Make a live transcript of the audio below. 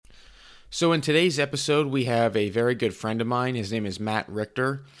So, in today's episode, we have a very good friend of mine. His name is Matt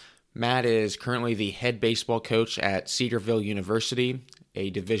Richter. Matt is currently the head baseball coach at Cedarville University, a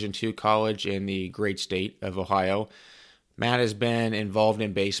Division II college in the great state of Ohio. Matt has been involved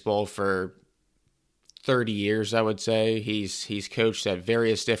in baseball for 30 years, I would say. He's coached at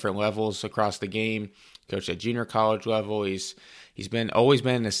various different levels across the game. Coached at junior college level. He's been always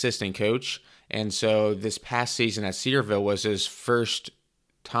been an assistant coach, and so this past season at Cedarville was his first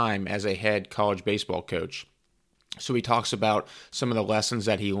time as a head college baseball coach. So he talks about some of the lessons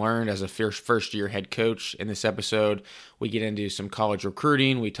that he learned as a first year head coach. In this episode, we get into some college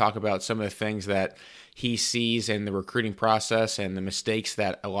recruiting. We talk about some of the things that he sees in the recruiting process and the mistakes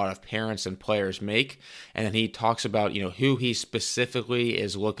that a lot of parents and players make. And then he talks about, who he specifically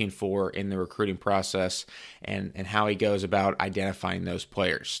is looking for in the recruiting process and how he goes about identifying those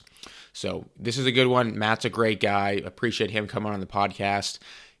players. So this is a good one. Matt's a great guy. Appreciate him coming on the podcast.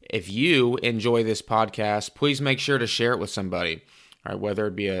 If you enjoy this podcast, please make sure to share it with somebody. All right, whether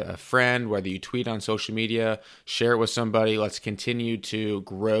it be a friend, whether you tweet on social media, share it with somebody. Let's continue to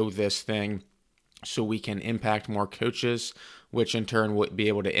grow this thing so we can impact more coaches, which in turn will be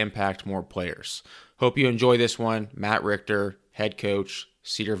able to impact more players. Hope you enjoy this one. Matt Richter, head coach,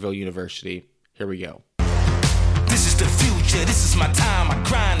 Cedarville University. Here we go. This is the future. This is my time. I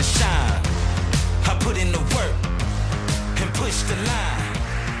grind and shine. I put in the work and push the line.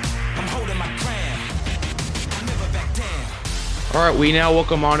 I'm holding my ground. I never back down. All right, we now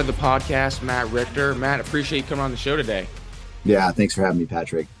welcome on to the podcast Matt Richter. Matt, appreciate you coming on the show today. Yeah, thanks for having me,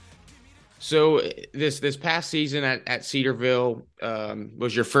 Patrick. So this past season at Cedarville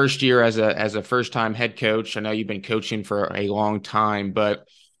was your first year as a first-time head coach. I know you've been coaching for a long time, but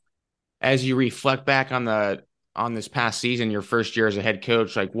as you reflect back on this past season, your first year as a head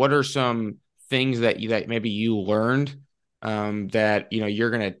coach, like what are some things that maybe you learned that you're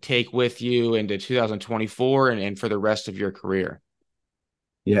going to take with you into 2024 and for the rest of your career?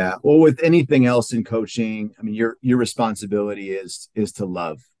 Yeah. Well, with anything else in coaching, I mean, your responsibility is to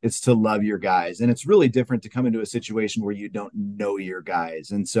love. It's to love your guys. And it's really different to come into a situation where you don't know your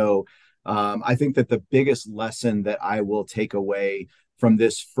guys. And so I think that the biggest lesson that I will take away from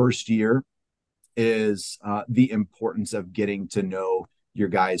this first year is the importance of getting to know your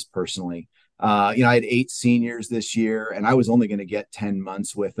guys personally. I had 8 seniors this year, and I was only going to get 10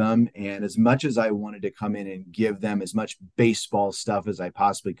 months with them. And as much as I wanted to come in and give them as much baseball stuff as I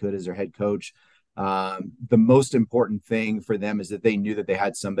possibly could as their head coach, the most important thing for them is that they knew that they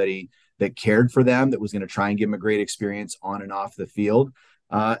had somebody that cared for them, that was going to try and give them a great experience on and off the field.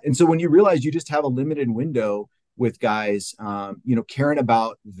 And so when you realize you just have a limited window with guys, caring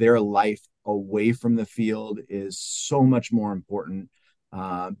about their life away from the field is so much more important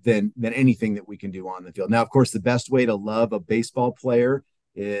than anything that we can do on the field. Now, of course, the best way to love a baseball player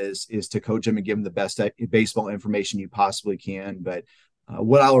is to coach them and give them the best baseball information you possibly can. But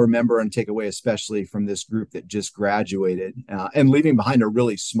what I'll remember and take away, especially from this group that just graduated and leaving behind a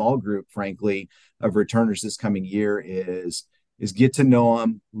really small group, frankly, of returners this coming year is get to know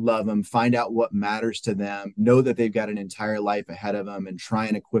them, love them, find out what matters to them, know that they've got an entire life ahead of them, and try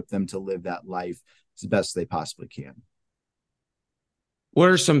and equip them to live that life as best they possibly can. What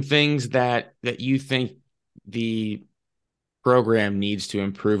are some things that you think the program needs to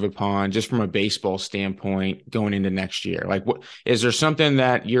improve upon just from a baseball standpoint going into next year? Like, what is there something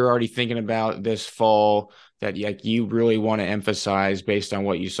that you're already thinking about this fall that you really want to emphasize based on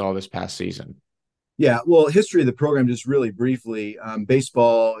what you saw this past season? Yeah, well, history of the program, just really briefly,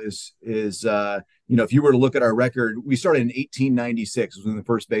 baseball is if you were to look at our record, we started in 1896 when the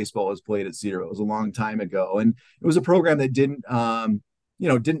first baseball was played at Cedar. It was a long time ago, and it was a program that didn't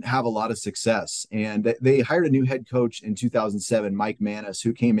have a lot of success. And they hired a new head coach in 2007, Mike Manis,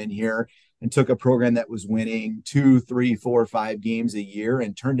 who came in here and took a program that was winning 2, 3, 4, 5 games a year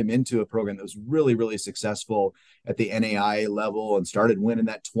and turned him into a program that was really, really successful at the NAIA level and started winning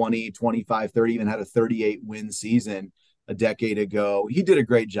that 20, 25, 30, even had a 38 win season a decade ago. He did a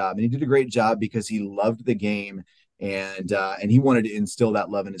great job, and he did a great job because he loved the game and he wanted to instill that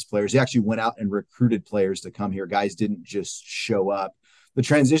love in his players. He actually went out and recruited players to come here. Guys didn't just show up. The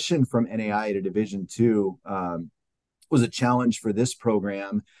transition from NAIA to Division II was a challenge for this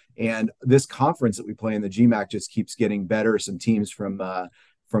program. And this conference that we play in, the GMAC, just keeps getting better. Some teams from the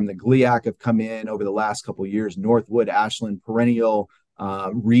GLIAC have come in over the last couple of years. Northwood, Ashland, perennial,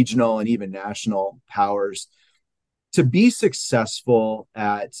 regional, and even national powers. To be successful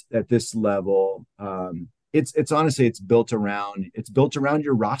at this level, it's honestly, it's built around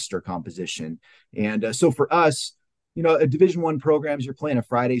your roster composition. And so for us, a Division I programs, you're playing a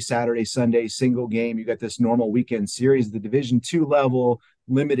Friday, Saturday, Sunday single game. You got this normal weekend series. The Division II level,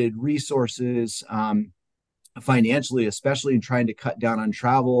 limited resources, financially, especially in trying to cut down on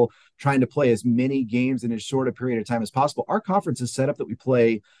travel, trying to play as many games in as short a period of time as possible. Our conference is set up that we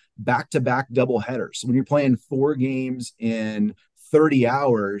play back-to-back double headers. So when you're playing 4 games in 30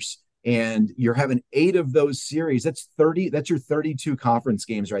 hours and you're having 8 of those series, that's your 32 conference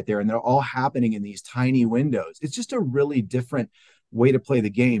games right there. And they're all happening in these tiny windows. It's just a really different way to play the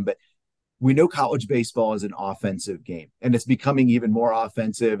game. But we know college baseball is an offensive game, and it's becoming even more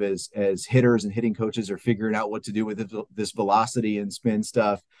offensive as hitters and hitting coaches are figuring out what to do with this velocity and spin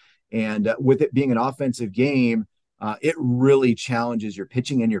stuff. And with it being an offensive game, it really challenges your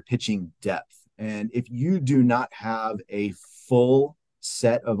pitching and your pitching depth. And if you do not have a full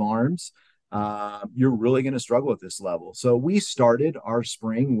set of arms, you're really going to struggle at this level. So we started our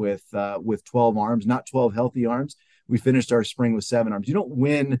spring with 12 arms, not 12 healthy arms. We finished our spring with 7 arms. You don't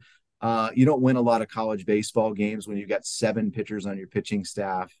win a lot of college baseball games when you've got 7 pitchers on your pitching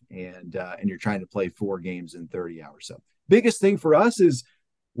staff and you're trying to play 4 games in 30 hours. So biggest thing for us is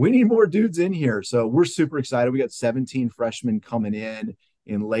we need more dudes in here. So we're super excited. We got 17 freshmen coming in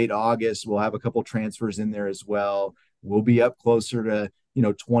late August. We'll have a couple transfers in there as well. We'll be up closer to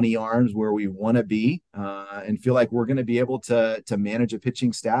 20 arms where we want to be, and feel like we're going to be able to manage a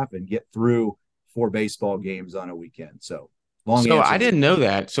pitching staff and get through 4 baseball games on a weekend. So long So answer. I didn't know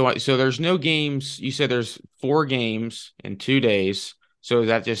that. So there's no games. You said there's 4 games in 2 days. So is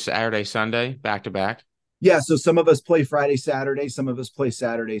that just Saturday, Sunday, back to back? Yeah, so some of us play Friday, Saturday, some of us play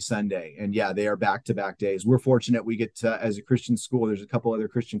Saturday, Sunday. And yeah, they are back-to-back days. We're fortunate we get to, as a Christian school, there's a couple other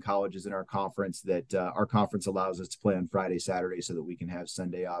Christian colleges in our conference that our conference allows us to play on Friday, Saturday so that we can have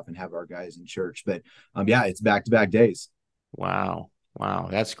Sunday off and have our guys in church. But yeah, it's back-to-back days. Wow. Wow.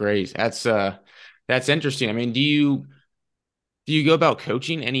 That's great. That's interesting. I mean, do you go about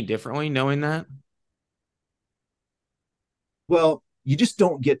coaching any differently knowing that? Well, you just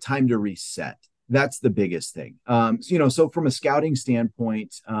don't get time to reset. That's the biggest thing. So from a scouting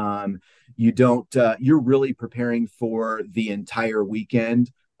standpoint, you don't, you're really preparing for the entire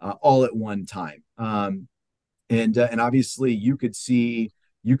weekend all at one time. And obviously you could see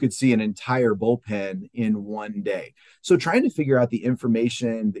an entire bullpen in one day. So trying to figure out the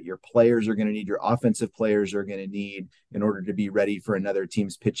information that your players are going to need, your offensive players are going to need in order to be ready for another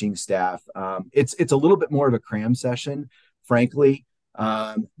team's pitching staff. It's a little bit more of a cram session, frankly.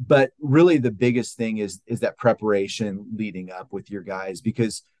 But really the biggest thing is that preparation leading up with your guys,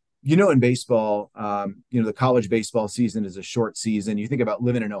 because in baseball, the college baseball season is a short season. You think about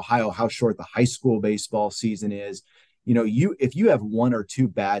living in Ohio, how short the high school baseball season is. If you have 1 or 2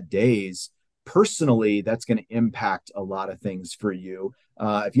 bad days, personally, that's going to impact a lot of things for you.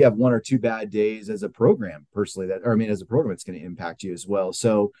 If you have 1 or 2 bad days as a program, personally, as a program, it's going to impact you as well.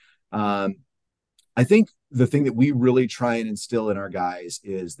 So I think the thing that we really try and instill in our guys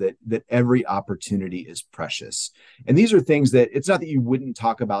is that every opportunity is precious. And these are things that it's not that you wouldn't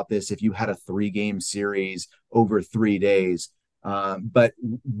talk about this if you had a 3-game series over 3 days. But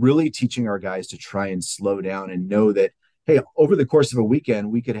really teaching our guys to try and slow down and know that, hey, over the course of a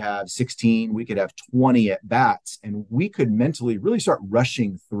weekend, we could have 16, we could have 20 at bats, and we could mentally really start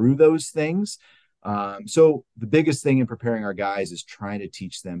rushing through those things. So the biggest thing in preparing our guys is trying to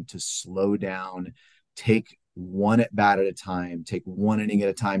teach them to slow down, take 1 at bat at a time, take 1 inning at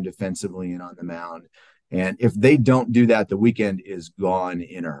a time defensively and on the mound. And if they don't do that, the weekend is gone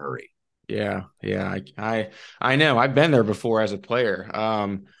in a hurry. Yeah. Yeah. I know I've been there before as a player.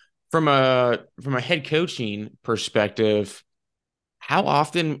 From a head coaching perspective, how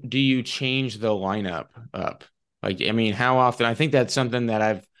often do you change the lineup up? Like, I mean, how often? I think that's something that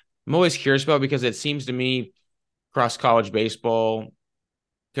I'm always curious about, because it seems to me across college baseball,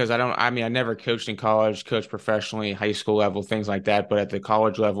 because I never coached in college, coached professionally, high school level, things like that. But at the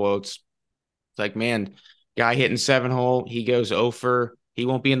college level, it's like, man, guy hitting 7-hole, he goes 0 for, he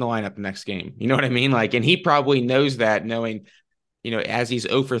won't be in the lineup the next game. You know what I mean? Like, and he probably knows that, knowing, as he's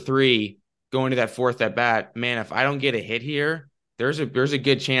 0 for 3 going to that 4th at bat, man, if I don't get a hit here, there's a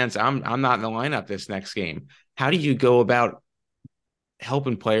good chance I'm not in the lineup this next game. How do you go about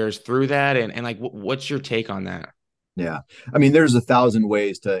helping players through that? And like, what's your take on that? Yeah. I mean, there's 1,000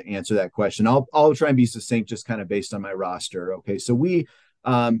 ways to answer that question. I'll try and be succinct, just kind of based on my roster. Okay. So we,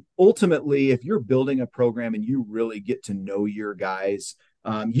 ultimately, if you're building a program and you really get to know your guys,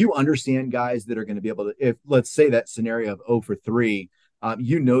 you understand guys that are going to be able to, if let's say that scenario of 0 for 3,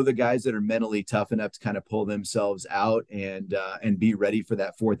 the guys that are mentally tough enough to kind of pull themselves out and be ready for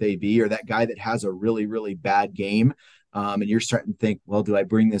that 4th AB, or that guy that has a really, really bad game. And you're starting to think, well, do I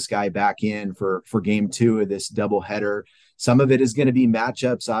bring this guy back in for game 2 of this doubleheader? Some of it is going to be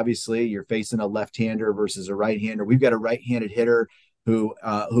matchups. Obviously, you're facing a left-hander versus a right-hander. We've got a right-handed hitter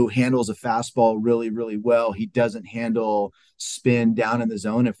who handles a fastball really, really well. He doesn't handle spin down in the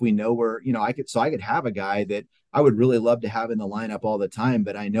zone. If we know where, I could have a guy that I would really love to have in the lineup all the time,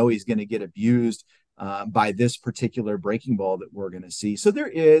 but I know he's going to get abused by this particular breaking ball that we're going to see. So there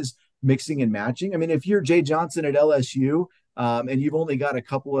is mixing and matching. I mean, if you're Jay Johnson at LSU, and you've only got a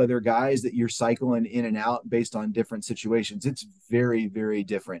couple other guys that you're cycling in and out based on different situations, it's very, very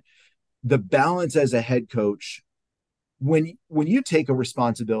different. The balance as a head coach, when you take a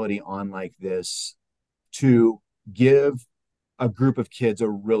responsibility on like this to give a group of kids a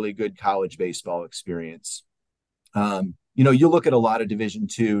really good college baseball experience, you look at a lot of Division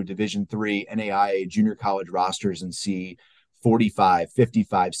II, Division III, NAIA junior college rosters and see 45,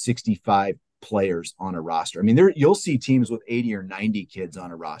 55, 65 players on a roster. I mean, you'll see teams with 80 or 90 kids on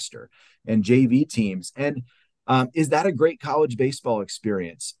a roster and JV teams. And is that a great college baseball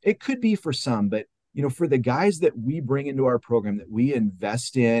experience? It could be for some, but for the guys that we bring into our program, that we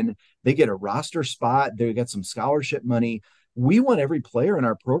invest in, they get a roster spot, they get some scholarship money. We want every player in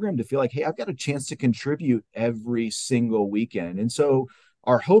our program to feel like, hey, I've got a chance to contribute every single weekend. And so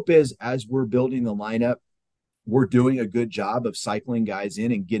our hope is, as we're building the lineup, we're doing a good job of cycling guys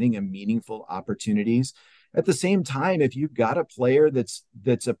in and getting them meaningful opportunities. At the same time, if you've got a player that's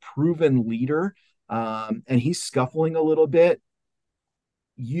a proven leader, and he's scuffling a little bit,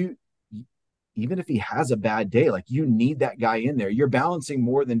 even if he has a bad day, like, you need that guy in there. You're balancing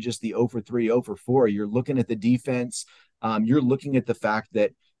more than just the 0 for 3, 0 for 4. You're looking at the defense. You're looking at the fact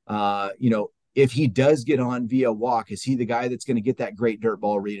that, if he does get on via walk, is he the guy that's going to get that great dirt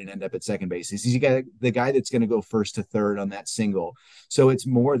ball read and end up at second base? Is he the guy that's going to go first to third on that single? So it's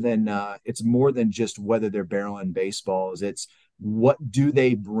more than just whether they're barreling baseballs. It's what do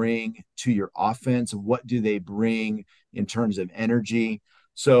they bring to your offense? What do they bring in terms of energy?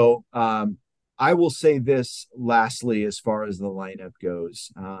 So I will say this lastly, as far as the lineup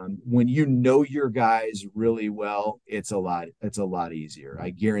goes, when you know your guys really well, it's a lot easier. I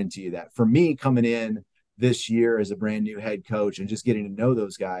guarantee you that. For me, coming in this year as a brand new head coach and just getting to know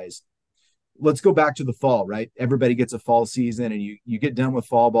those guys, let's go back to the fall, right? Everybody gets a fall season, and you get done with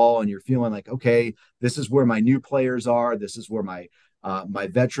fall ball and you're feeling like, okay, this is where my new players are. This is where my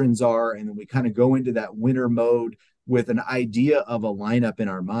veterans are. And then we kind of go into that winter mode with an idea of a lineup in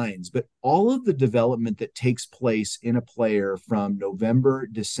our minds. But all of the development that takes place in a player from November,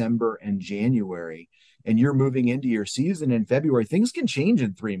 December, and January, and you're moving into your season in February, things can change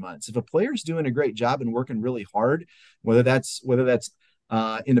in 3 months. If a player's doing a great job and working really hard, whether that's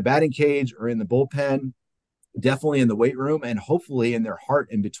in the batting cage or in the bullpen, definitely in the weight room, and hopefully in their heart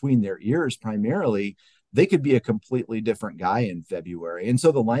and between their ears primarily, they could be a completely different guy in February. And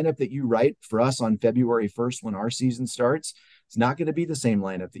so the lineup that you write for us on February 1st, when our season starts, it's not going to be the same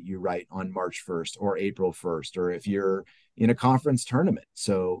lineup that you write on March 1st or April 1st, or if you're in a conference tournament.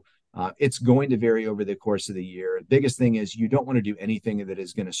 So it's going to vary over the course of the year. The biggest thing is you don't want to do anything that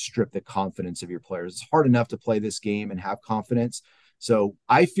is going to strip the confidence of your players. It's hard enough to play this game and have confidence. So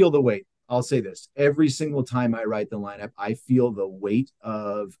I feel the weight. I'll say this: every single time I write the lineup, I feel the weight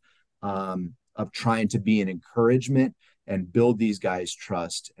of trying to be an encouragement and build these guys'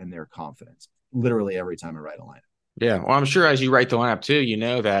 trust and their confidence. Literally every time I write a lineup. Yeah. Well, I'm sure as you write the lineup too, you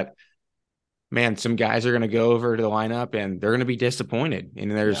know that, man, some guys are going to go over to the lineup and they're going to be disappointed.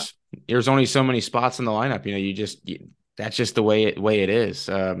 And there's only so many spots in the lineup. That's just the way it is.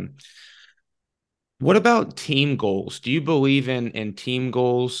 What about team goals? Do you believe in team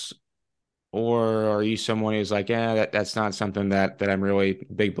goals, or are you someone who's like, that's not something that I'm really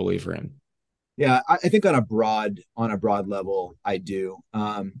a big believer in? Yeah, I think on a broad level, I do.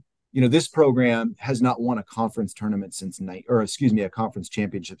 This program has not won a conference tournament a conference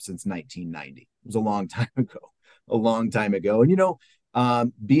championship since 1990. It was a long time ago.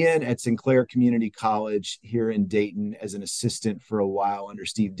 And being at Sinclair Community College here in Dayton as an assistant for a while under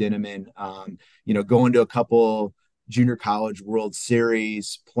Steve Dinneman, going to a couple junior college World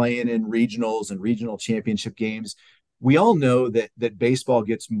Series, playing in regionals and regional championship games. We all know that baseball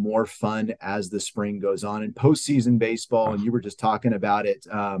gets more fun as the spring goes on, and postseason baseball. And you were just talking about it.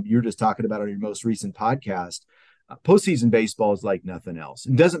 You were just talking about it on your most recent podcast. Postseason baseball is like nothing else.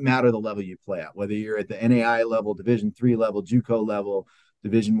 It doesn't matter the level you play at, whether you're at the NAI level, Division III level, JUCO level,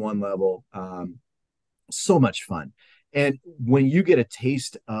 Division I level. So much fun. And when you get a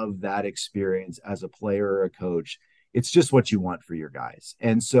taste of that experience as a player or a coach, it's just what you want for your guys.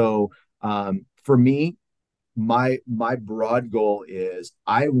 And so for me, my broad goal is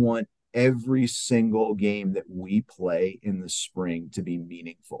I want every single game that we play in the spring to be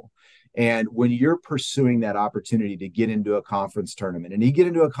meaningful. And when you're pursuing that opportunity to get into a conference tournament, and you get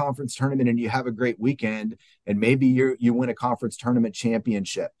into a conference tournament and you have a great weekend, and maybe you win a conference tournament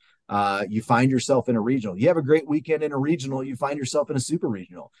championship, you find yourself in a regional. You have a great weekend in a regional, you find yourself in a super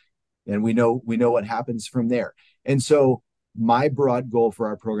regional, and we know what happens from there. And so my broad goal for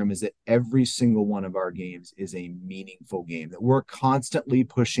our program is that every single one of our games is a meaningful game, that we're constantly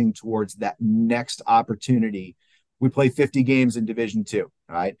pushing towards that next opportunity. We play 50 games in Division Two.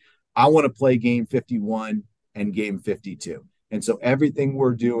 All right. I want to play game 51 and game 52. And so everything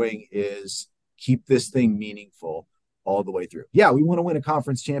we're doing is keep this thing meaningful all the way through. Yeah, we want to win a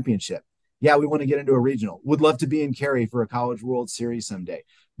conference championship. Yeah, we want to get into a regional. Would love to be in Cary for a College World Series someday.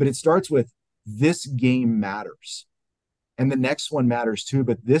 But it starts with this game matters. And the next one matters too.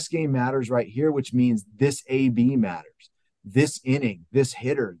 But this game matters right here, which means this AB matters. This inning, this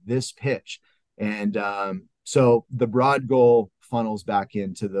hitter, this pitch. And so the broad goal funnels back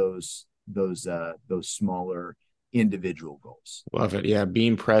into those smaller individual goals. Love it. Yeah,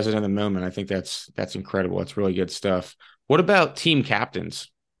 being present in the moment. I think that's incredible. That's really good stuff. What about team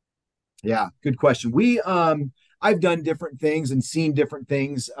captains? Yeah, good question. I've done different things and seen different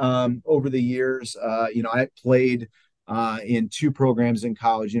things over the years. I played in two programs in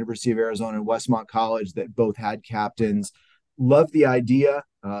college, University of Arizona and Westmont College, that both had captains. Loved the idea.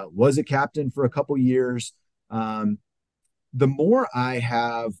 Was a captain for a couple years. The more I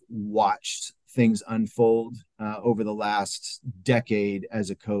have watched things unfold over the last decade as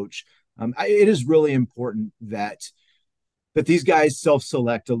a coach, it is really important that these guys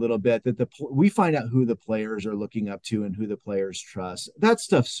self-select a little bit, that we find out who the players are looking up to and who the players trust. That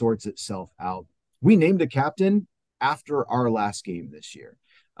stuff sorts itself out. We named a captain after our last game this year,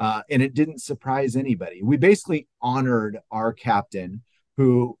 and it didn't surprise anybody. We basically honored our captain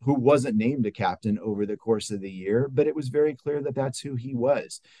who wasn't named a captain over the course of the year, but it was very clear that that's who he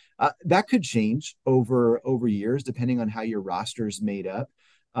was. That could change over years depending on how your roster is made up.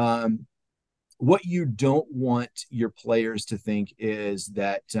 What you don't want your players to think is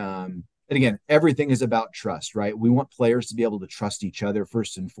that, and again, everything is about trust, right? We want players to be able to trust each other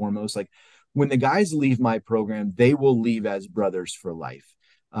first and foremost. Like when the guys leave my program, they will leave as brothers for life.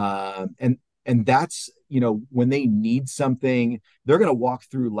 And that's, when they need something, they're going to walk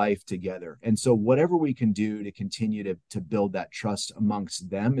through life together. And so whatever we can do to continue to build that trust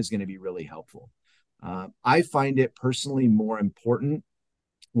amongst them is going to be really helpful. I find it personally more important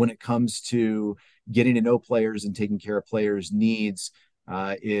when it comes to getting to know players and taking care of players' needs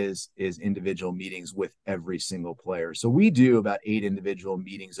is individual meetings with every single player. So we do about 8 individual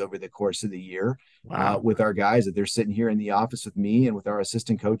meetings over the course of the year. Wow. With our guys, that they're sitting here in the office with me and with our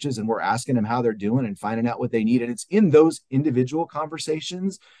assistant coaches, and we're asking them how they're doing and finding out what they need. And it's in those individual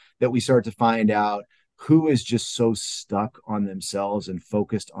conversations that we start to find out who is just so stuck on themselves and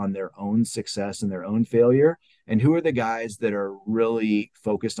focused on their own success and their own failure, and who are the guys that are really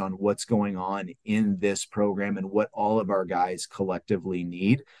focused on what's going on in this program and what all of our guys collectively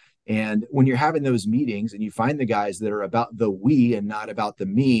need. And when you're having those meetings and you find the guys that are about the we and not about the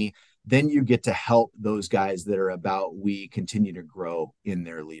me, then you get to help those guys that are about we continue to grow in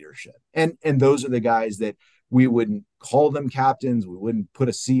their leadership. And those are the guys that we wouldn't call them captains. We wouldn't put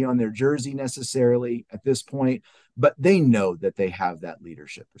a C on their jersey necessarily at this point, but they know that they have that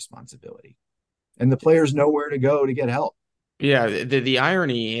leadership responsibility. And the players know where to go to get help. Yeah, the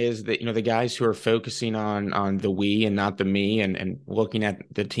irony is that the guys who are focusing on the we and not the me, and looking at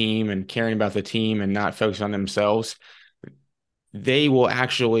the team and caring about the team and not focusing on themselves, they will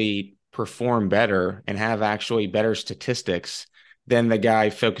actually perform better and have actually better statistics than the guy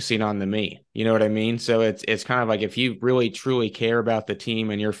focusing on the me. You know what I mean? So it's kind of like, if you really truly care about the team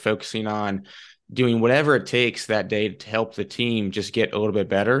and you're focusing on doing whatever it takes that day to help the team just get a little bit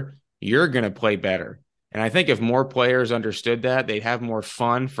better, you're going to play better. And I think if more players understood that, they'd have more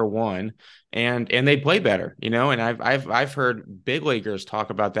fun, for one, and they'd play better, and I've heard big leaguers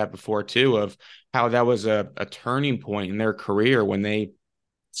talk about that before too, of how that was a turning point in their career when they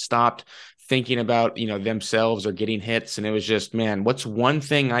stopped thinking about, themselves or getting hits. And it was just, man, what's one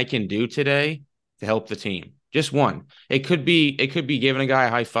thing I can do today to help the team? Just one. It could be giving a guy a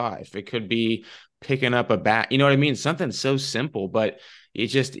high five. It could be picking up a bat. You know what I mean? Something so simple, but it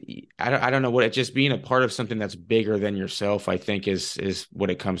just, I don't know what it, just being a part of something that's bigger than yourself, I think is what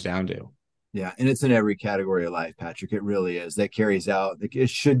it comes down to. Yeah. And it's in every category of life, Patrick. It really is. That carries out. It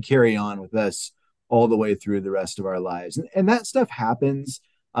should carry on with us all the way through the rest of our lives. And that stuff happens.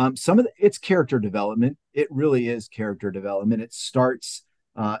 It's character development. It really is character development. It starts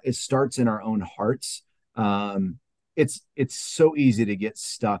in our own hearts. It's so easy to get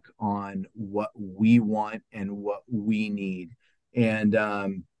stuck on what we want and what we need. And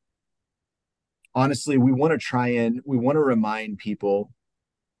honestly, we want to remind people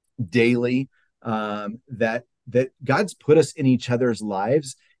daily, that God's put us in each other's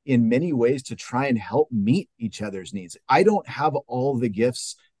lives in many ways to try and help meet each other's needs. I don't have all the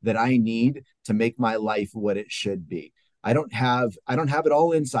gifts that I need to make my life what it should be. I don't have it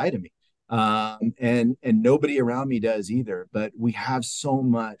all inside of me. And nobody around me does either, but we have so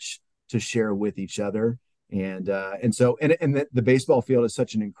much to share with each other. And the baseball field is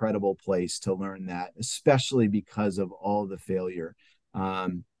such an incredible place to learn that, especially because of all the failure.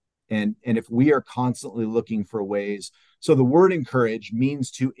 Um, and if we are constantly looking for ways, so the word encourage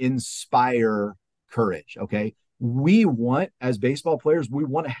means to inspire courage. Okay. We want, as baseball players, we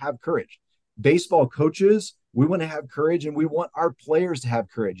want to have courage. Baseball coaches, we want to have courage, and we want our players to have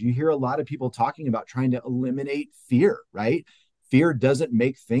courage. You hear a lot of people talking about trying to eliminate fear, right? Fear doesn't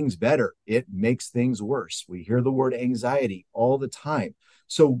make things better, it makes things worse. We hear the word anxiety all the time.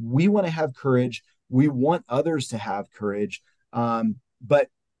 So we want to have courage. We want others to have courage. But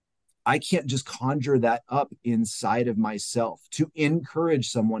I can't just conjure that up inside of myself. To encourage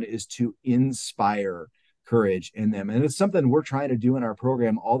someone is to inspire courage in them. And it's something we're trying to do in our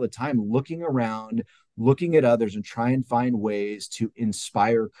program all the time, looking around, looking at others, and try and find ways to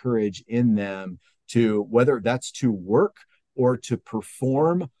inspire courage in them, to whether that's to work or to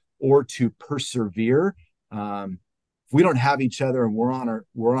perform or to persevere. If we don't have each other and we're on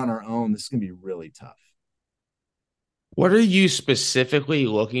our own, this is going to be really tough. What are you specifically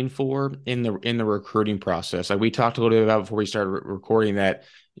looking for in the recruiting process? Like we talked a little bit about before we started recording that,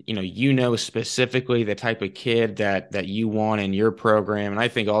 specifically the type of kid that you want in your program. And I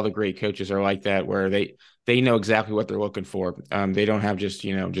think all the great coaches are like that, where they know exactly what they're looking for. They don't have just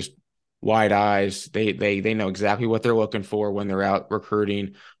wide eyes. They know exactly what they're looking for when they're out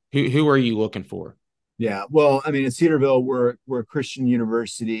recruiting. Who are you looking for? Yeah, well, I mean, at Cedarville, we're a Christian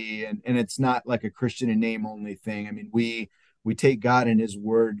university, and it's not like a Christian in name only thing. I mean, we take God and His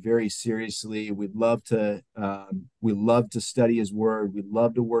Word very seriously. We love to study His Word. We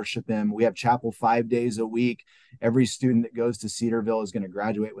love to worship Him. We have chapel 5 days a week. Every student that goes to Cedarville is going to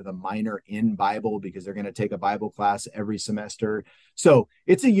graduate with a minor in Bible because they're going to take a Bible class every semester. So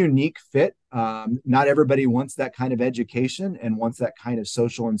it's a unique fit. Not everybody wants that kind of education and wants that kind of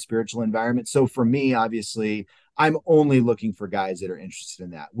social and spiritual environment. So for me, obviously, I'm only looking for guys that are interested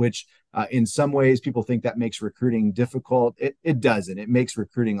in that, which in some ways people think that makes recruiting difficult. It doesn't. It makes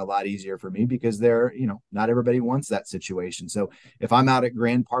recruiting a lot easier for me because not everybody wants that situation. So if I'm out at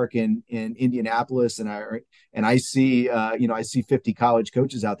Grand Park in Indianapolis and I see, I see 50 college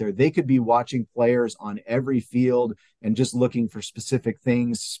coaches out there, they could be watching players on every field and just looking for specific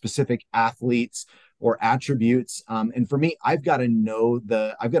things, specific athletes or attributes. And for me, I've got to know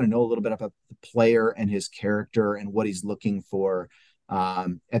a little bit about the player and his character and what he's looking for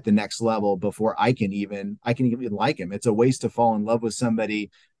at the next level before I can even like him. It's a waste to fall in love with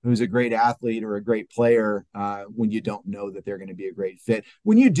somebody who's a great athlete or a great player when you don't know that they're going to be a great fit.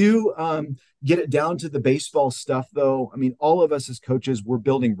 When you do get it down to the baseball stuff, though, I mean, all of us as coaches, we're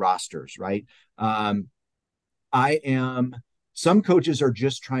building rosters, right? Some coaches are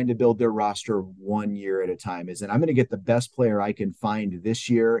just trying to build their roster 1 year at a time. I'm going to get the best player I can find this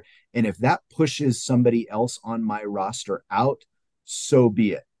year. And if that pushes somebody else on my roster out, so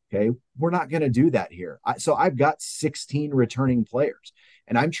be it. Okay. We're not going to do that here. So I've got 16 returning players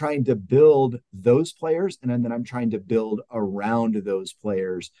and I'm trying to build those players. And then I'm trying to build around those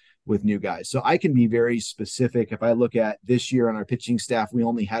players with new guys. So I can be very specific. If I look at this year on our pitching staff, we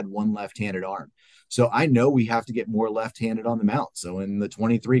only had one left-handed arm. So I know we have to get more left-handed on the mound. So in the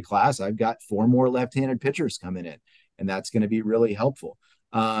 23 class, I've got 4 more left-handed pitchers coming in, and that's going to be really helpful.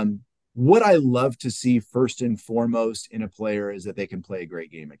 What I love to see first and foremost in a player is that they can play a great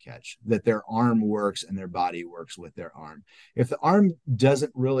game of catch, that their arm works and their body works with their arm. If the arm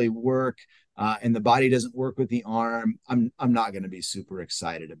doesn't really work and the body doesn't work with the arm, I'm not going to be super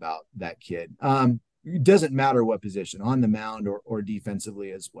excited about that kid. It doesn't matter what position, on the mound or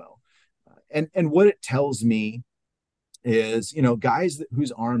defensively as well. And what it tells me is, guys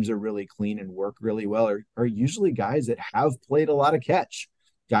whose arms are really clean and work really well are usually guys that have played a lot of catch,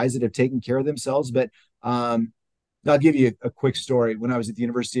 guys that have taken care of themselves. But I'll give you a quick story. When I was at the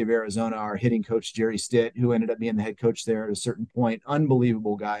University of Arizona, our hitting coach, Jerry Stitt, who ended up being the head coach there at a certain point,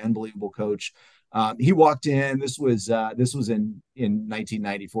 unbelievable guy, unbelievable coach. He walked in. This was in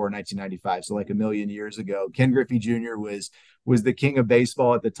 1994, 1995, so like a million years ago. Ken Griffey Jr. was the king of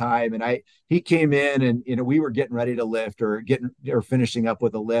baseball at the time, and he came in, and we were getting ready to lift or finishing up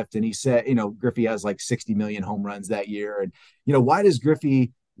with a lift, and he said, Griffey has like 60 million home runs that year, and why does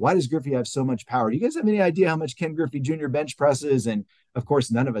Griffey why does Griffey have so much power? Do you guys have any idea how much Ken Griffey Jr. bench presses? And of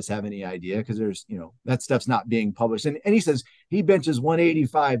course, none of us have any idea because there's, that stuff's not being published. And he says he benches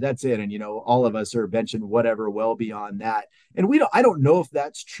 185. That's it. And, all of us are benching whatever well beyond that. And I don't know if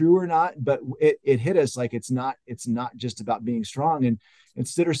that's true or not, but it hit us like it's not just about being strong. And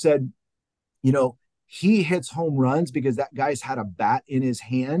Sitter said, he hits home runs because that guy's had a bat in his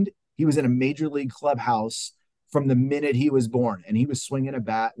hand. He was in a major league clubhouse from the minute he was born, and he was swinging a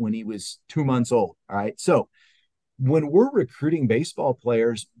bat when he was 2 months old. All right. So when we're recruiting baseball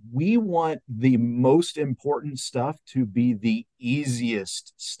players, we want the most important stuff to be the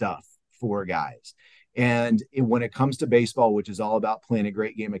easiest stuff for guys. And when it comes to baseball, which is all about playing a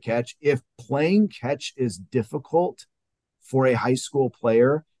great game of catch, if playing catch is difficult for a high school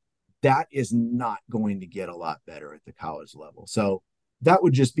player, that is not going to get a lot better at the college level. So that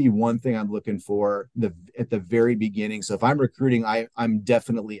would just be one thing I'm looking for at the very beginning. So if I'm recruiting, I'm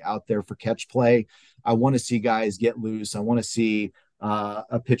definitely out there for catch play. I want to see guys get loose. I want to see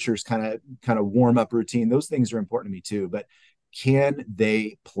a pitcher's kind of warm up routine. Those things are important to me too. But can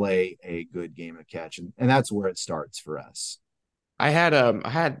they play a good game of catch? And that's where it starts for us. I had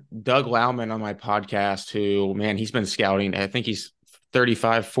Doug Lauman on my podcast who, man, he's been scouting. I think he's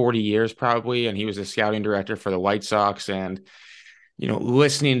 35, 40 years probably. And he was a scouting director for the White Sox. And,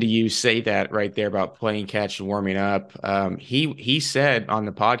 listening to you say that right there about playing catch and warming up, he said on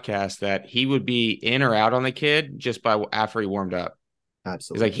the podcast that he would be in or out on the kid just by after he warmed up.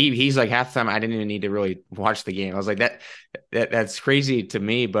 Absolutely. He's like half the time I didn't even need to really watch the game. I was like, that's crazy to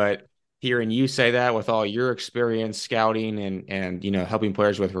me, but hearing you say that with all your experience scouting and helping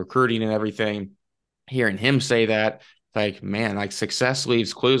players with recruiting and everything, hearing him say that, like, man, like success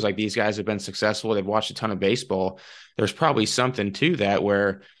leaves clues. Like these guys have been successful. They've watched a ton of baseball. There's probably something to that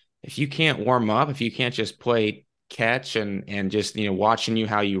where if you can't warm up, if you can't just play catch and just, watching you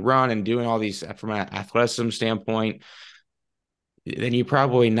how you run and doing all these from an athleticism standpoint, then you're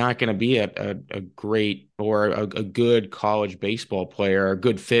probably not going to be a great or a good college baseball player, a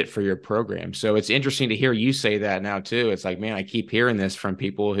good fit for your program. So it's interesting to hear you say that now too. It's like, man, I keep hearing this from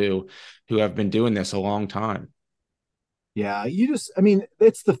people who have been doing this a long time. Yeah,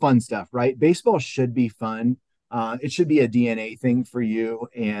 it's the fun stuff, right? Baseball should be fun. It should be a DNA thing for you.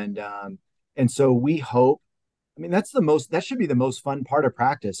 And so we hope, that should be the most fun part of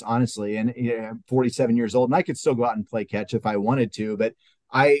practice, honestly. And I'm 47 years old and I could still go out and play catch if I wanted to, but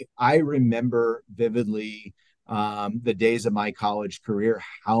I remember vividly the days of my college career,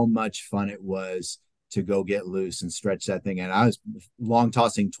 how much fun it was to go get loose and stretch that thing. And I was long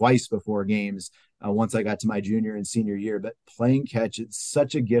tossing twice before games once I got to my junior and senior year. But playing catch, it's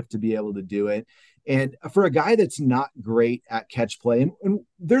such a gift to be able to do it. And for a guy that's not great at catch play, and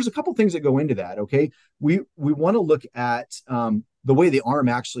there's a couple things that go into that. Okay, we want to look at the way the arm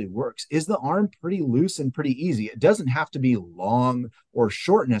actually works. Is the arm pretty loose and pretty easy? It doesn't have to be long or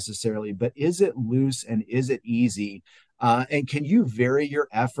short necessarily, but is it loose and is it easy? And can you vary your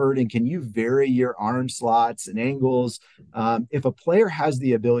effort and can you vary your arm slots and angles? If a player has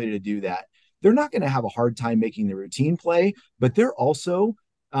the ability to do that, they're not going to have a hard time making the routine play, but they're also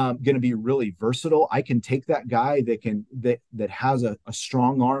going to be really versatile. I can take that guy that has a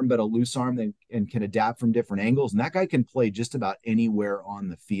strong arm but a loose arm and can adapt from different angles, and that guy can play just about anywhere on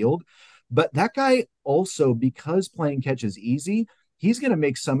the field. But that guy also, because playing catch is easy, he's going to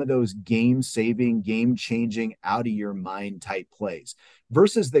make some of those game-saving, game-changing, out-of-your-mind type plays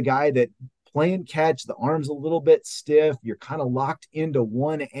versus the guy that playing catch, the arm's a little bit stiff, you're kind of locked into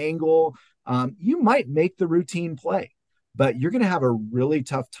one angle. You might make the routine play, but you're going to have a really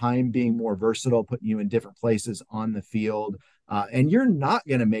tough time being more versatile, putting you in different places on the field. And you're not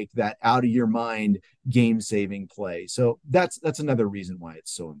going to make that out of your mind game-saving play. So that's another reason why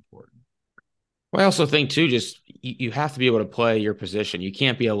it's so important. Well, I also think too, just you have to be able to play your position. You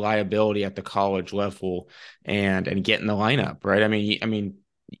can't be a liability at the college level and get in the lineup, right? I mean,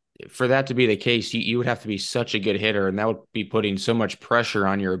 for that to be the case, you would have to be such a good hitter, and that would be putting so much pressure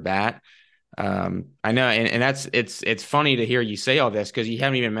on your bat. I know, and it's funny to hear you say all this because you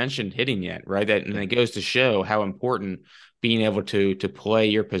haven't even mentioned hitting yet, right? And it goes to show how important being able to play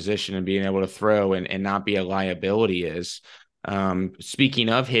your position and being able to throw and not be a liability is. Speaking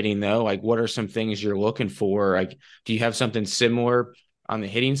of hitting though, like what are some things you're looking for? Like, do you have something similar on the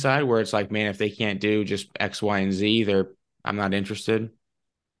hitting side where it's like, man, if they can't do just X, Y, and Z, I'm not interested?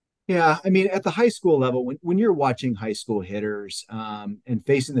 Yeah, at the high school level, when you're watching high school hitters and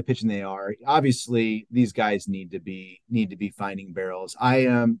facing the pitch and they are, obviously these guys need to be finding barrels.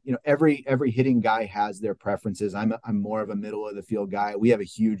 I every hitting guy has their preferences. I'm more of a middle of the field guy. We have a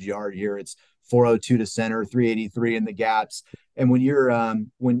huge yard here. It's 402 to center, 383 in the gaps. And when you're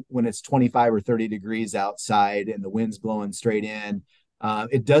when it's 25 or 30 degrees outside and the wind's blowing straight in,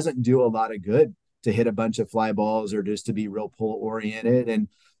 it doesn't do a lot of good to hit a bunch of fly balls or just to be real pull oriented. And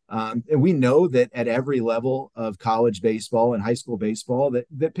we know that at every level of college baseball and high school baseball,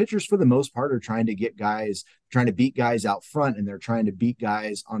 that pitchers for the most part are trying to beat guys out front, and they're trying to beat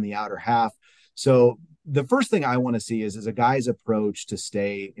guys on the outer half. So the first thing I want to see is a guy's approach to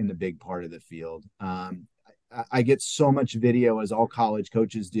stay in the big part of the field. I get so much video, as all college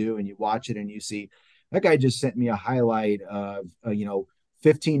coaches do, and you watch it and you see that guy just sent me a highlight of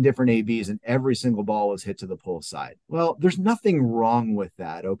 15 different ABs, and every single ball was hit to the pull side. Well, there's nothing wrong with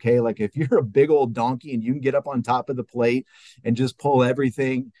that. Okay. Like if you're a big old donkey and you can get up on top of the plate and just pull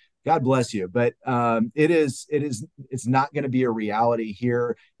everything, God bless you. But it's not going to be a reality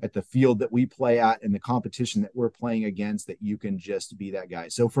here at the field that we play at and the competition that we're playing against, that you can just be that guy.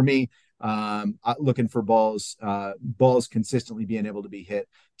 So for me, looking for balls consistently being able to be hit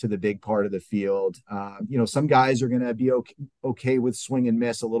to the big part of the field. Some guys are going to be okay with swing and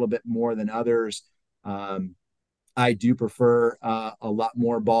miss a little bit more than others. I do prefer a lot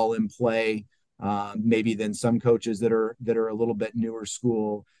more ball in play, maybe than some coaches that are a little bit newer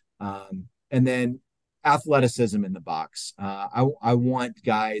school. And then athleticism in the box. I want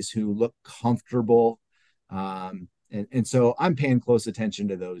guys who look comfortable. And so I'm paying close attention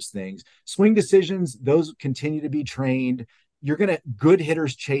to those things. Swing decisions, those continue to be trained. Good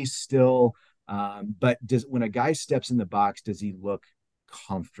hitters chase still. But when a guy steps in the box, does he look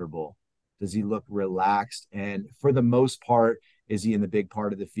comfortable? Does he look relaxed? And for the most part, is he in the big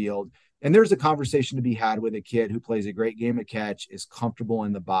part of the field? And there's a conversation to be had with a kid who plays a great game of catch, is comfortable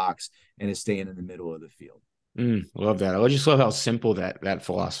in the box, and is staying in the middle of the field. Love that. I just love how simple that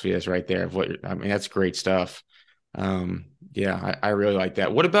philosophy is right there. That's great stuff. I really like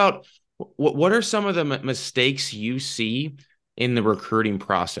that. What are some of the mistakes you see in the recruiting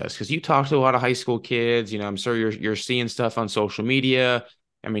process? Because you talk to a lot of high school kids. I'm sure you're seeing stuff on social media.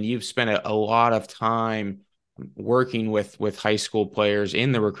 I mean, you've spent a lot of time working with high school players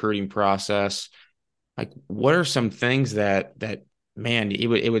in the recruiting process. Like, what are some things that man, it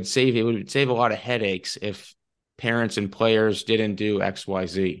would save a lot of headaches if parents and players didn't do X, Y,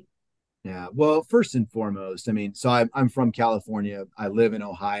 Z? Yeah. Well, first and foremost, so I'm from California. I live in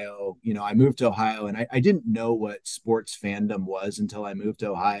Ohio. I moved to Ohio, and I didn't know what sports fandom was until I moved to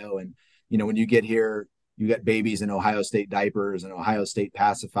Ohio. And, when you get here, you got babies in Ohio State diapers and Ohio State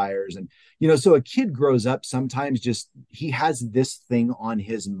pacifiers. And, so a kid grows up, sometimes he has this thing on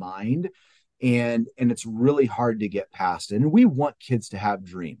his mind, and it's really hard to get past. And we want kids to have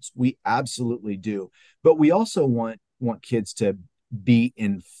dreams. We absolutely do. But we also want kids to be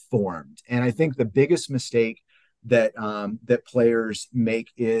informed. And I think the biggest mistake that players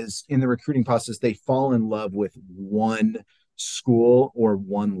make is in the recruiting process, they fall in love with one school or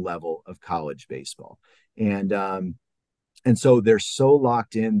one level of college baseball. And so they're so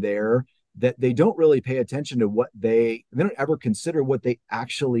locked in there that they don't really pay attention to they don't ever consider what they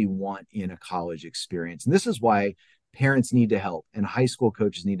actually want in a college experience. And this is why parents need to help, and high school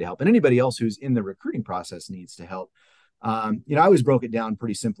coaches need to help, and anybody else who's in the recruiting process needs to help. I always broke it down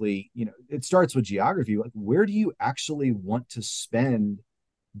pretty simply. It starts with geography. Like, where do you actually want to spend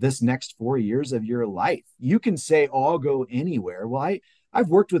this next 4 years of your life? You can say, oh, I'll go anywhere. Well, I've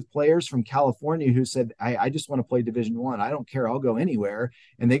worked with players from California who said, I just want to play Division I. I don't care. I'll go anywhere.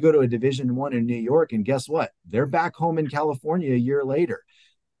 And they go to a Division I in New York, and guess what? They're back home in California a year later.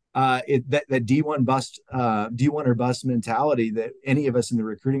 That D1 or bust mentality that any of us in the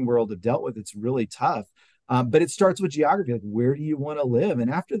recruiting world have dealt with, it's really tough. But it starts with geography. Like, where do you want to live? And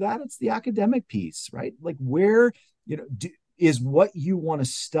after that, it's the academic piece, right? Like, where, is what you want to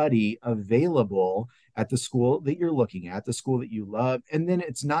study available at the school that you're looking at, the school that you love? And then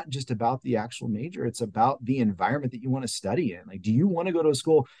it's not just about the actual major, it's about the environment that you want to study in. Like, do you want to go to a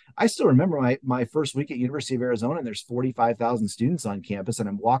school? I still remember my first week at University of Arizona, and there's 45,000 students on campus, and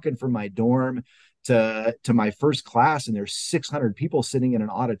I'm walking from my dorm to my first class, and there's 600 people sitting in an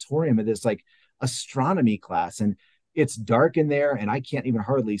auditorium of this like astronomy class, and it's dark in there, and I can't even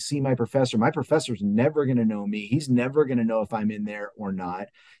hardly see my professor. My professor's never going to know me. He's never going to know if I'm in there or not.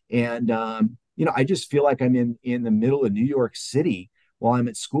 And, I just feel like I'm in the middle of New York City while I'm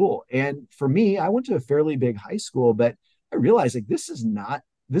at school. And for me, I went to a fairly big high school, but I realized like this is not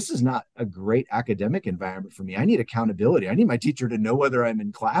a great academic environment for me. I need accountability. I need my teacher to know whether I'm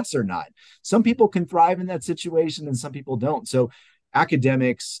in class or not. Some people can thrive in that situation and some people don't. So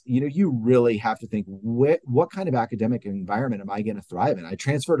academics, you really have to think, what kind of academic environment am I going to thrive in? I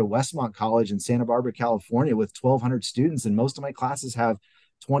transferred to Westmont College in Santa Barbara, California with 1,200 students, and most of my classes have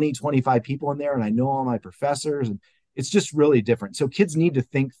 20, 25 people in there, and I know all my professors, and it's just really different. So kids need to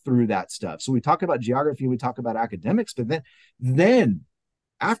think through that stuff. So we talk about geography, we talk about academics, but then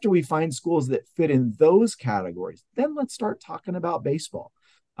after we find schools that fit in those categories, then let's start talking about baseball.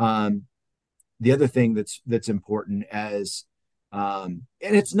 Um, the other thing that's important as and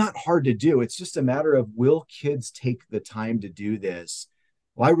it's not hard to do. It's just a matter of, will kids take the time to do this?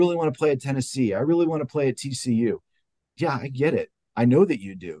 Well, I really want to play at Tennessee. I really want to play at TCU. Yeah, I get it. I know that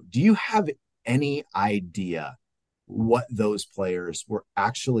you do. Do you have any idea what those players were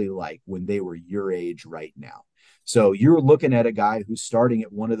actually like when they were your age right now? So you're looking at a guy who's starting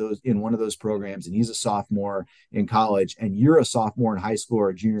at one of those programs, and he's a sophomore in college, and you're a sophomore in high school or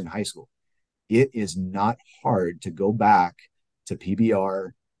a junior in high school. It is not hard to go back to PBR,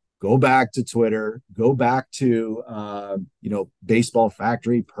 go back to Twitter, go back to Baseball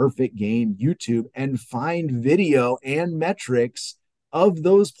Factory, Perfect Game, YouTube, and find video and metrics of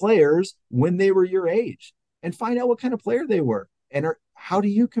those players when they were your age, and find out what kind of player they were, and how do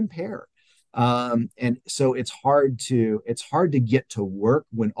you compare. And so it's hard to get to work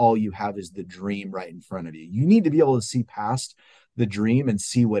when all you have is the dream right in front of you. You need to be able to see past the dream and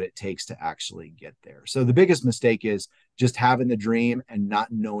see what it takes to actually get there. So the biggest mistake is just having the dream and not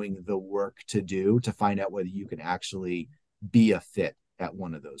knowing the work to do to find out whether you can actually be a fit at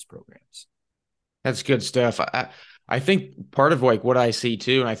one of those programs. That's good stuff. I think part of like what I see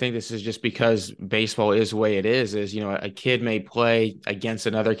too, and I think this is just because baseball is the way it is, a kid may play against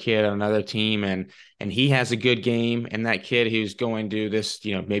another kid on another team, and he has a good game, and that kid who's going to this,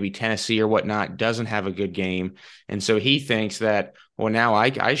 maybe Tennessee or whatnot, doesn't have a good game. And so he thinks that, well, now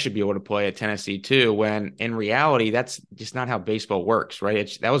I should be able to play at Tennessee too, when in reality, that's just not how baseball works,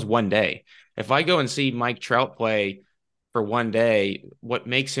 right? That was one day. If I go and see Mike Trout play for one day, what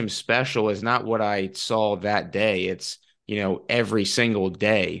makes him special is not what I saw that day. It's, every single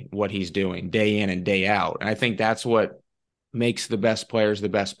day, what he's doing day in and day out. And I think that's what makes the best players the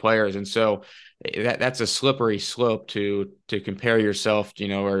best players. And so that's a slippery slope to compare yourself,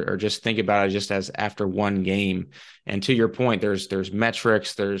 or just think about it just as after one game. And to your point, there's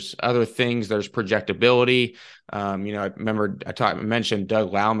metrics, there's other things, there's projectability. I remember I mentioned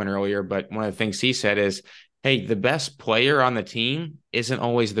Doug Lauman earlier, but one of the things he said is, hey, the best player on the team isn't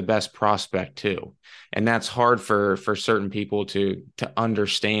always the best prospect too. And that's hard for certain people to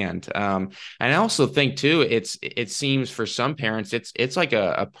understand. And I also think too, it seems for some parents, it's like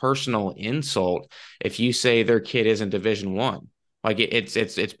a personal insult if you say their kid isn't Division I. Like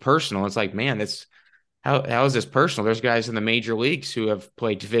it's personal. It's like, man, how is this personal? There's guys in the major leagues who have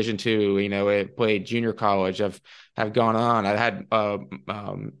played Division II, played junior college, have gone on. I had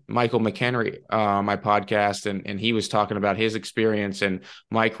Michael McHenry on my podcast, and he was talking about his experience. And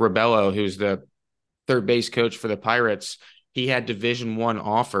Mike Rabello, who's the third base coach for the Pirates, he had Division I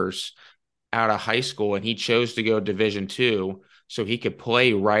offers out of high school, and he chose to go Division II so he could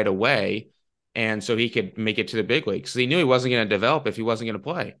play right away, and so he could make it to the big leagues. So he knew he wasn't going to develop if he wasn't going to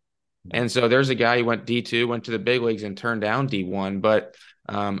play. And so there's a guy who went D2, went to the big leagues and turned down D1. But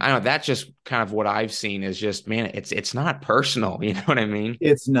I don't know, that's just kind of what I've seen is just, man, it's not personal. You know what I mean?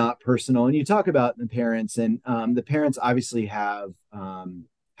 It's not personal. And you talk about the parents, and the parents obviously has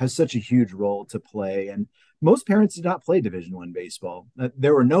such a huge role to play. And most parents did not play Division I baseball.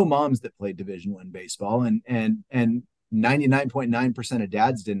 There were no moms that played Division I baseball, and 99.9% of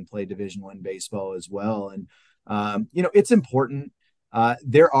dads didn't play Division I baseball as well. And it's important.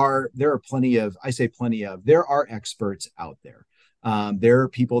 There are plenty of, there are experts out there. There are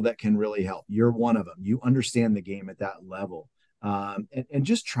people that can really help. You're one of them. You understand the game at that level. And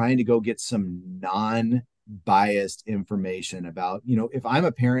just trying to go get some non-biased information about, if I'm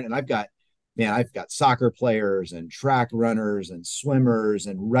a parent and I've got soccer players and track runners and swimmers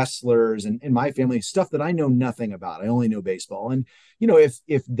and wrestlers and in my family, stuff that I know nothing about. I only know baseball. And,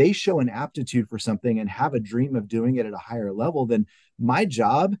 if they show an aptitude for something and have a dream of doing it at a higher level, then my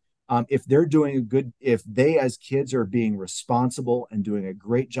job, if they as kids are being responsible and doing a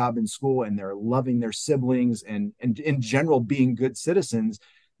great job in school, and they're loving their siblings and in general being good citizens,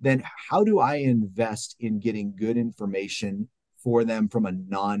 then how do I invest in getting good information for them from a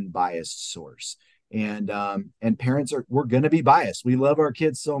non-biased source? And parents we're going to be biased. We love our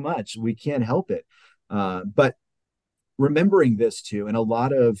kids so much. We can't help it. But remembering this too, and a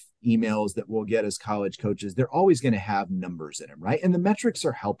lot of emails that we'll get as college coaches, they're always going to have numbers in them, right? And the metrics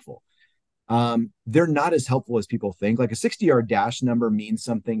are helpful. They're not as helpful as people think. Like a 60-yard dash number means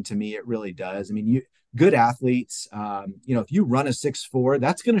something to me. It really does. I mean, good athletes, if you run a 6.4,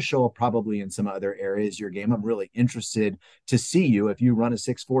 that's going to show up probably in some other areas of your game. I'm really interested to see you if you run a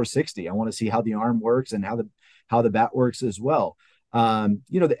 6.4 60. I want to see how the arm works and how the bat works as well.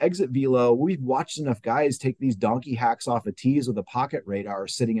 The exit velo, we've watched enough guys take these donkey hacks off of tees with a pocket radar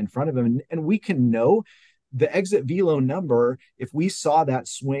sitting in front of them, and we can know the exit velo number. If we saw that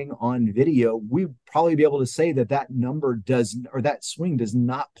swing on video, we'd probably be able to say that that number does, or that swing does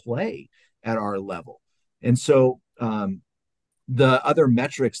not play at our level. And so the other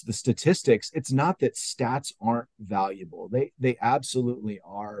metrics, the statistics, it's not that stats aren't valuable. They absolutely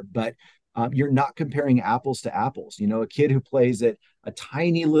are, but you're not comparing apples to apples. A kid who plays at a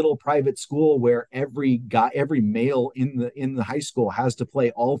tiny little private school where every male in the high school has to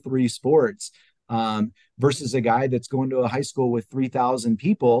play all three sports, versus a guy that's going to a high school with 3,000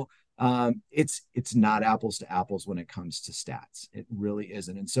 people. It's not apples to apples when it comes to stats. It really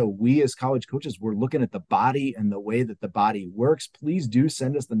isn't. And so we as college coaches, we're looking at the body and the way that the body works. Please do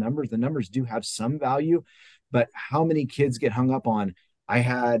send us the numbers. The numbers do have some value, but how many kids get hung up on,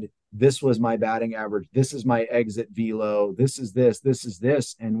 this was my batting average, this is my exit velo, this is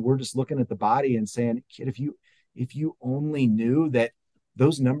this. And we're just looking at the body and saying, kid, if you only knew that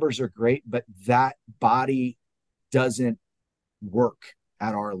those numbers are great, but that body doesn't work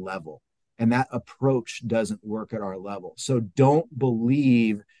at our level, and that approach doesn't work at our level. So don't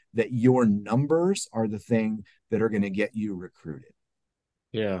believe that your numbers are the thing that are going to get you recruited.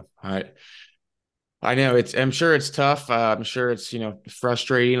 Yeah, I know I'm sure it's tough. I'm sure it's,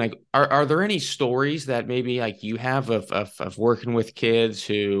 frustrating. Like, are there any stories that maybe like you have of working with kids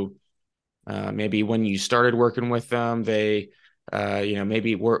who, maybe when you started working with them, they,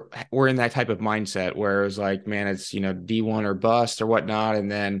 maybe we're in that type of mindset where it's like, man, it's, D1 or bust or whatnot.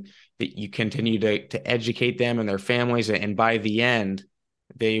 And then you continue to educate them and their families. And by the end,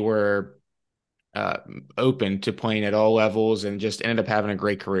 they were open to playing at all levels and just ended up having a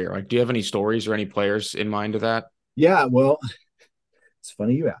great career. Like, do you have any stories or any players in mind of that? Yeah, well, it's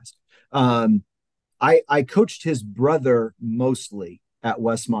funny you asked. I coached his brother mostly at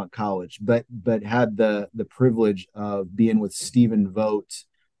Westmont College, but had the privilege of being with Stephen Vogt,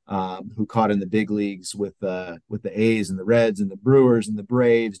 who caught in the big leagues with the A's and the Reds and the Brewers and the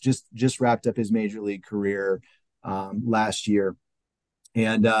Braves. Just wrapped up his major league career last year.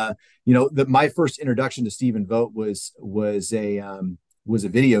 And my first introduction to Stephen Vogt was a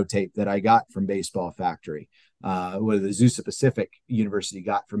videotape that I got from Baseball Factory, what the Azusa Pacific University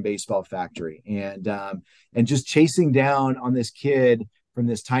got from Baseball Factory, and just chasing down on this kid from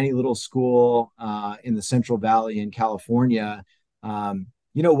this tiny little school in the Central Valley in California.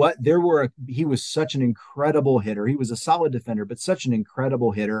 You know what? He was such an incredible hitter. He was a solid defender, but such an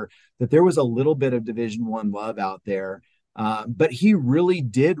incredible hitter that there was a little bit of Division I love out there. But he really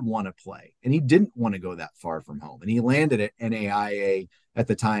did want to play, and he didn't want to go that far from home. And he landed at NAIA at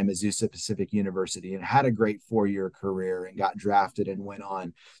the time, Azusa Pacific University, and had a great 4-year career and got drafted and went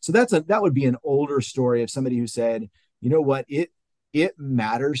on. So that would be an older story of somebody who said, you know what, it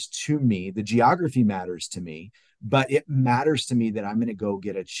matters to me. The geography matters to me, but it matters to me that I'm going to go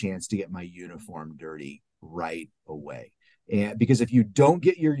get a chance to get my uniform dirty right away. And because if you don't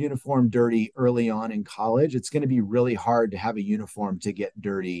get your uniform dirty early on in college, it's going to be really hard to have a uniform to get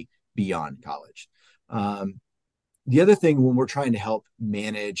dirty beyond college. The other thing, when we're trying to help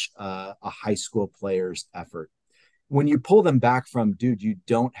manage a high school player's effort, when you pull them back from, dude, you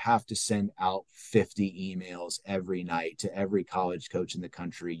don't have to send out 50 emails every night to every college coach in the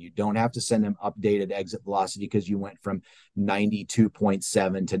country. You don't have to send them updated exit velocity because you went from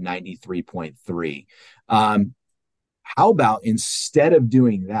 92.7 to 93.3. How about, instead of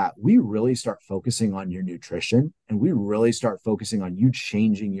doing that, we really start focusing on your nutrition, and we really start focusing on you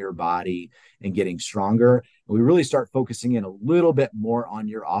changing your body and getting stronger. And we really start focusing in a little bit more on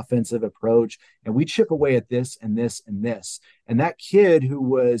your offensive approach. And we chip away at this and this and this. And that kid who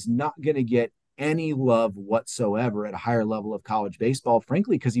was not going to get any love whatsoever at a higher level of college baseball,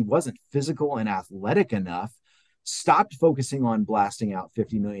 frankly, because he wasn't physical and athletic enough, stopped focusing on blasting out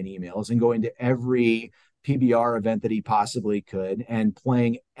 50 million emails and going to every PBR event that he possibly could and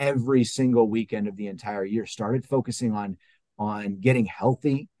playing every single weekend of the entire year, started focusing on getting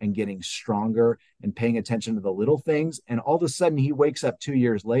healthy and getting stronger and paying attention to the little things. And all of a sudden he wakes up 2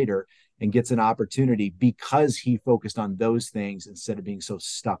 years later and gets an opportunity because he focused on those things instead of being so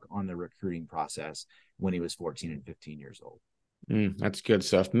stuck on the recruiting process when he was 14 and 15 years old. That's good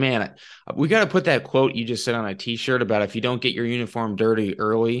stuff, man. We got to put that quote you just said on a t-shirt about, if you don't get your uniform dirty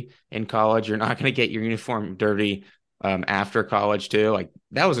early in college, you're not going to get your uniform dirty after college too. Like,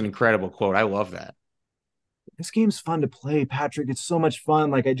 that was an incredible quote. I love that. This game's fun to play, Patrick. It's so much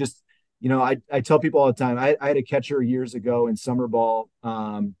fun. Like, I tell people all the time, I had a catcher years ago in summer ball,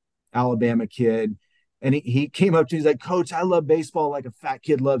 Alabama kid. And he came up to me, he's like, Coach, I love baseball like a fat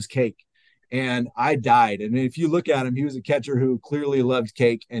kid loves cake. And I died. And if you look at him, he was a catcher who clearly loved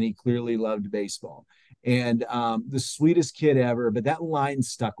cake and he clearly loved baseball. And the sweetest kid ever. But that line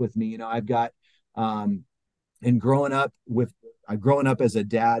stuck with me. I've got, and growing up as a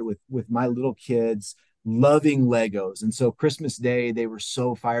dad with my little kids loving Legos. And so Christmas Day, they were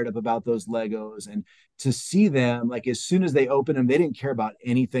so fired up about those Legos. And to see them, like as soon as they opened them, they didn't care about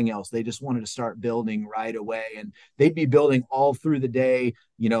anything else. They just wanted to start building right away. And they'd be building all through the day.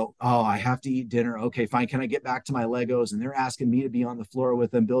 Oh, I have to eat dinner. Okay, fine. Can I get back to my Legos? And they're asking me to be on the floor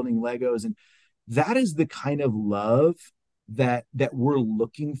with them building Legos. And that is the kind of love that we're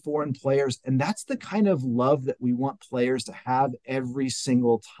looking for in players. And that's the kind of love that we want players to have every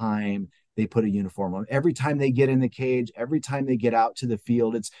single time they put a uniform on, every time they get in the cage, every time they get out to the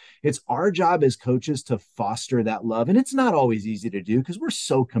field. It's our job as coaches to foster that love. And it's not always easy to do because we're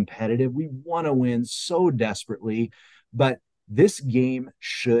so competitive. We want to win so desperately, but this game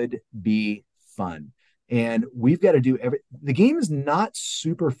should be fun. And we've got to do the game is not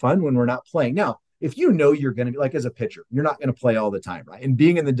super fun when we're not playing. Now, if you're going to be like as a pitcher, you're not going to play all the time, right? And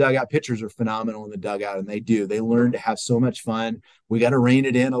being in the dugout, pitchers are phenomenal in the dugout, and they learn to have so much fun. We got to rein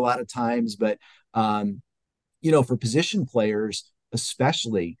it in a lot of times, but for position players,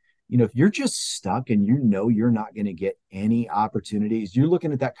 especially, if you're just stuck and you're not going to get any opportunities, you're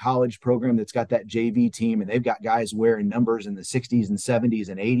looking at that college program that's got that JV team and they've got guys wearing numbers in the 60s and 70s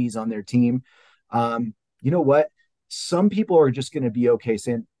and 80s on their team. You know what? Some people are just going to be okay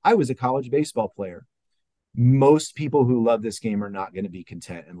saying, I was a college baseball player. Most people who love this game are not going to be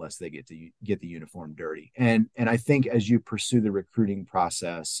content unless they get the uniform dirty. And I think as you pursue the recruiting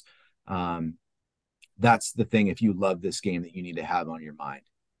process, that's the thing. If you love this game that you need to have on your mind,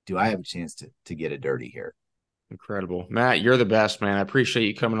 do I have a chance to get it dirty here? Incredible. Matt, you're the best, man. I appreciate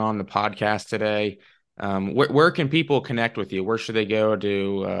you coming on the podcast today. Where can people connect with you? Where should they go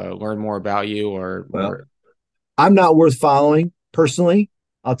to learn more about you or I'm not worth following personally.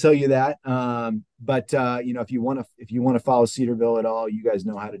 I'll tell you that. But if you want to follow Cedarville at all, you guys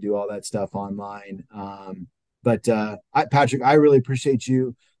know how to do all that stuff online. Patrick, I really appreciate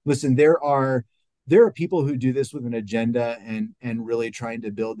you. Listen, there are people who do this with an agenda and really trying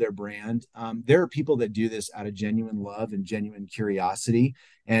to build their brand. There are people that do this out of genuine love and genuine curiosity.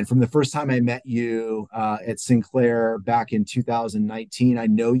 And from the first time I met you at Sinclair back in 2019, I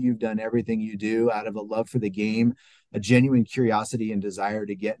know you've done everything you do out of a love for the game, a genuine curiosity and desire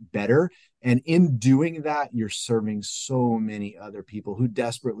to get better. And in doing that, you're serving so many other people who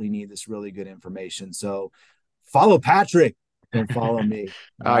desperately need this really good information. So follow Patrick and follow me.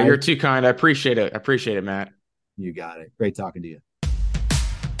 Right? You're too kind. I appreciate it, Matt. You got it. Great talking to you.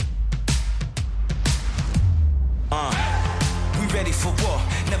 We ready for war.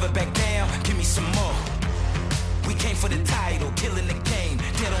 Never back down. Give me some more. We came for the title, killing the game,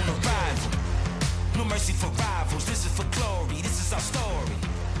 dead on arrival. No mercy for rivals. This is for glory. This is our story.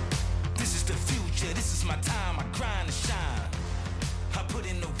 This is the future. This is my time. I grind and shine. I put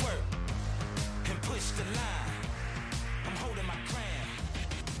in the work and push the line.